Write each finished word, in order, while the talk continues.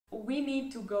We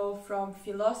need to go from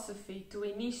philosophy to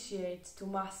initiate to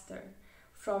master,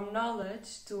 from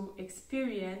knowledge to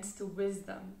experience to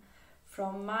wisdom,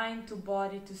 from mind to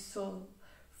body to soul,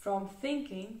 from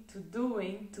thinking to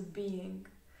doing to being,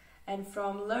 and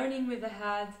from learning with the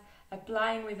head,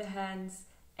 applying with the hands,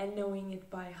 and knowing it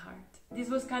by heart. This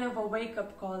was kind of a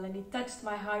wake-up call, and it touched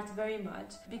my heart very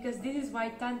much, because this is why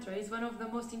Tantra is one of the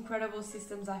most incredible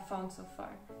systems I've found so far.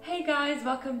 Hey guys,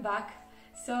 welcome back.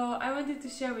 So I wanted to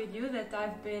share with you that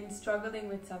I've been struggling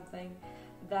with something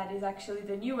that is actually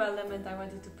the new element I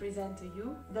wanted to present to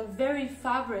you. The very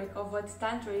fabric of what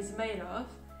Tantra is made of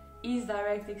is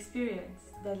direct experience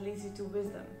that leads you to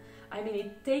wisdom. I mean,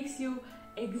 it takes you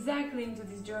exactly into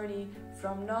this journey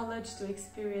from knowledge to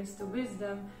experience to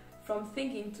wisdom, from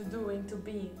thinking to doing to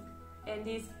being. And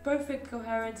this perfect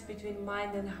coherence between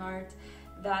mind and heart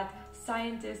that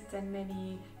scientists and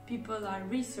many people are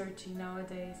researching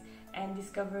nowadays and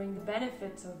discovering the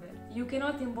benefits of it. You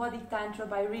cannot embody Tantra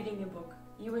by reading a book.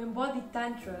 You embody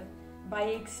Tantra by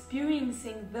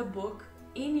experiencing the book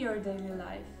in your daily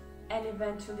life and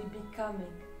eventually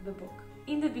becoming the book.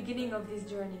 In the beginning of this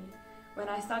journey, when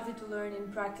I started to learn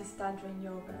and practice Tantra and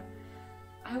yoga,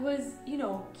 I was,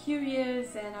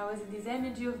 curious, and I was in this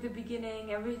energy of the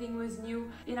beginning, everything was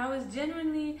new, and I was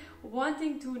genuinely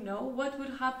wanting to know what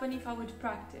would happen if I would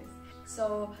practice.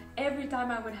 So every time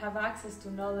I would have access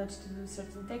to knowledge, to do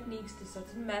certain techniques, to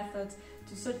certain methods,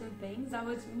 to certain things, I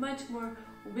was much more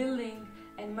willing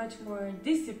and much more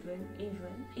disciplined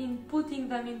even in putting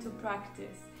them into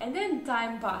practice. And then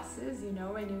time passes, and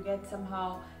you get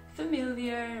somehow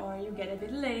familiar, or you get a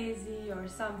bit lazy or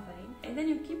something, and then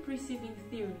you keep receiving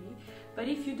theory, but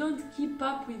if you don't keep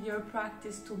up with your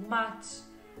practice to match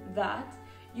that,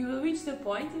 you will reach the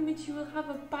point in which you will have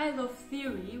a pile of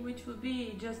theory which will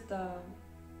be just a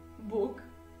book,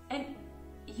 and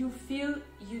you feel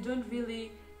you don't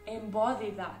really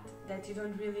embody that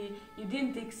you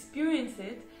didn't experience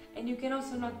it, and you can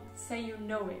also not say you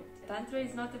know it. Tantra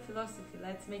is not a philosophy,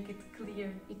 let's make it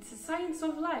clear. It's a science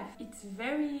of life. It's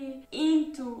very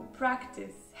into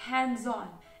practice, hands-on.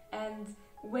 And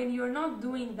when you're not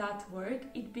doing that work,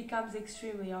 it becomes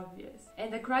extremely obvious.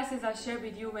 And the crisis I shared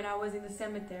with you when I was in the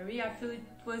cemetery, I feel it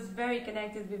was very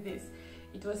connected with this.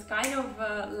 It was kind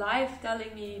of life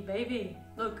telling me, baby,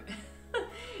 look,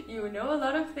 you know a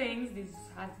lot of things, this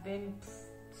has been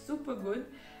super good,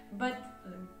 but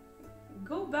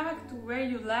go back to where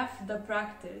you left the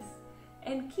practice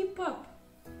and keep up.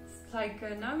 It's like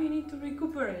now you need to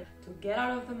recuperate, to get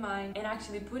out of the mind and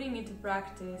actually putting into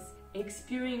practice,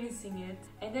 experiencing it,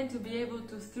 and then to be able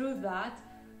to, through that,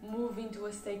 move into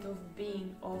a state of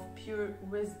being, of pure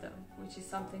wisdom, which is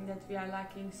something that we are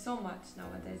lacking so much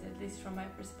nowadays, at least from my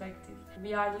perspective.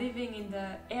 We are living in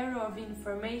the era of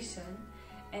information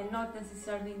and not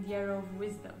necessarily in the era of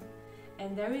wisdom.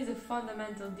 And there is a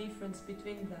fundamental difference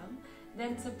between them.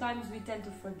 Then sometimes we tend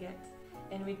to forget,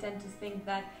 and we tend to think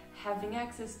that having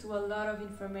access to a lot of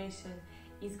information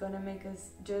is going to make us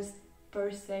just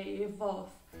per se evolve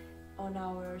on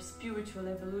our spiritual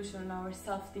evolution, on our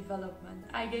self-development.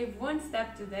 I gave one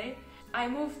step today. I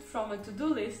moved from a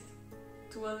to-do list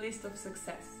to a list of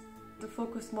success, to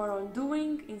focus more on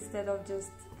doing instead of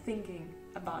just thinking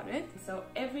about it. So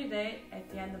every day, at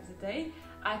the end of the day,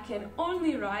 I can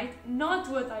only write not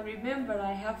what I remember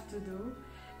I have to do,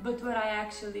 but what I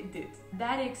actually did.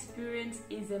 That experience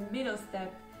is a middle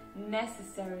step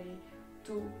necessary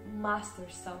to master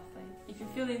something. If you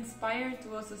feel inspired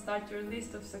to also start your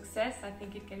list of success, I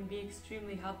think it can be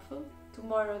extremely helpful.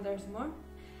 Tomorrow there's more.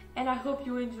 And I hope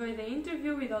you enjoy the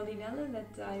interview with Olinella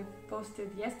that I posted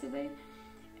yesterday.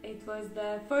 It was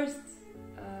the first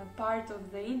part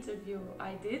of the interview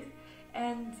I did,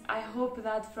 and I hope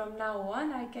that from now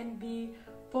on I can be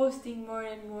posting more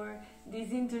and more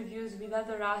these interviews with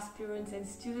other aspirants and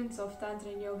students of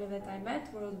Tantra and Yoga that I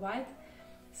met worldwide,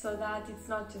 so that it's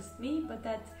not just me, but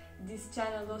that this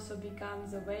channel also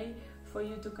becomes a way for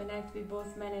you to connect with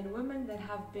both men and women that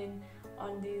have been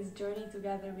on this journey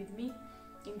together with me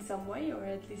in some way, or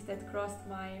at least that crossed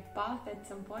my path at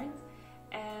some point,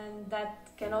 and that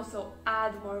can also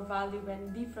add more value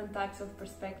and different types of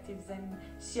perspectives and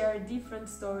share different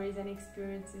stories and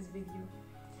experiences with you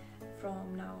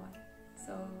from now on.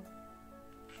 So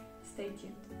stay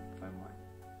tuned for more.